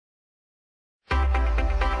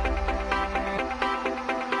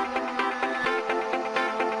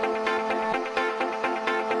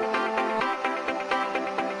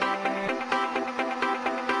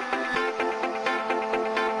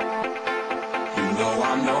know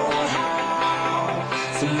I know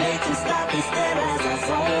how to make them stop and stare as I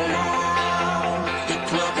zone out. The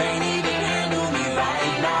club ain't even handle me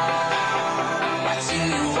right now. Watching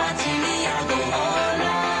you, watching me, I go all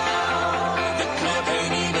out. The club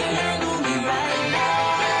ain't even handle me right now.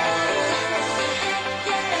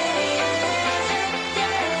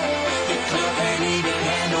 The club ain't even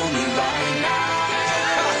handle me right now.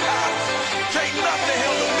 Can't nothing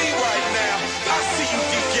handle me right now. I see you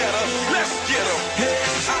can get her. Let's get her.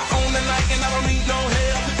 Yeah, I own the night and I don't need no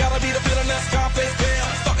help. Gotta be the feeling that Scarface bell.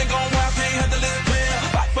 Fucking gone wild, can't handle this bell.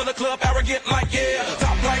 Fight for the club, arrogant like yeah.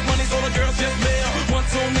 Top like money, so the girls just mail. One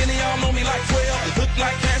too many, y'all know me like 12. Look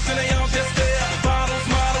like cash and they all just there. Bottles,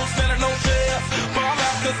 models, better no chairs. Fall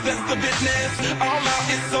out, cause that's the business. All out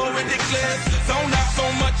is so ridiculous. Zone out, so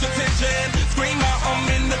much attention. Scream out, I'm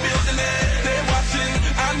in the building. They're watching,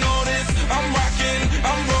 I know this. I'm rocking,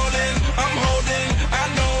 I'm rolling, I'm holding. I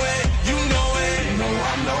know it, you know it. You know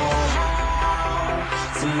I know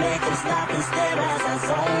how to make them stop and stare as I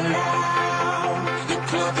zone out. The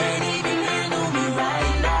club ain't even handle me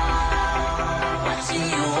right now. Watching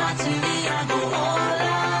you, watching me, I go all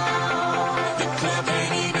out. The club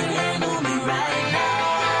ain't even handle me right now.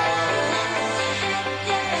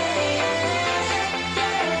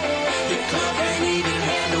 The club ain't even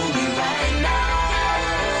handle me right now.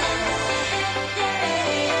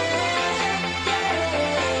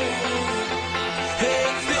 Hey,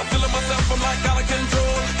 still feeling myself, I'm like out of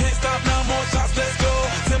control. Can't stop now, more shots, let's go.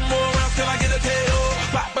 10 more rounds till I get a KO.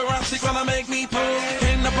 Pop around, she gonna make me pull.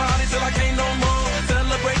 Came to party till I can't no more.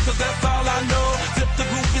 Celebrate, cause that's all I know. Tip the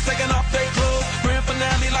group, is taking off they clothes.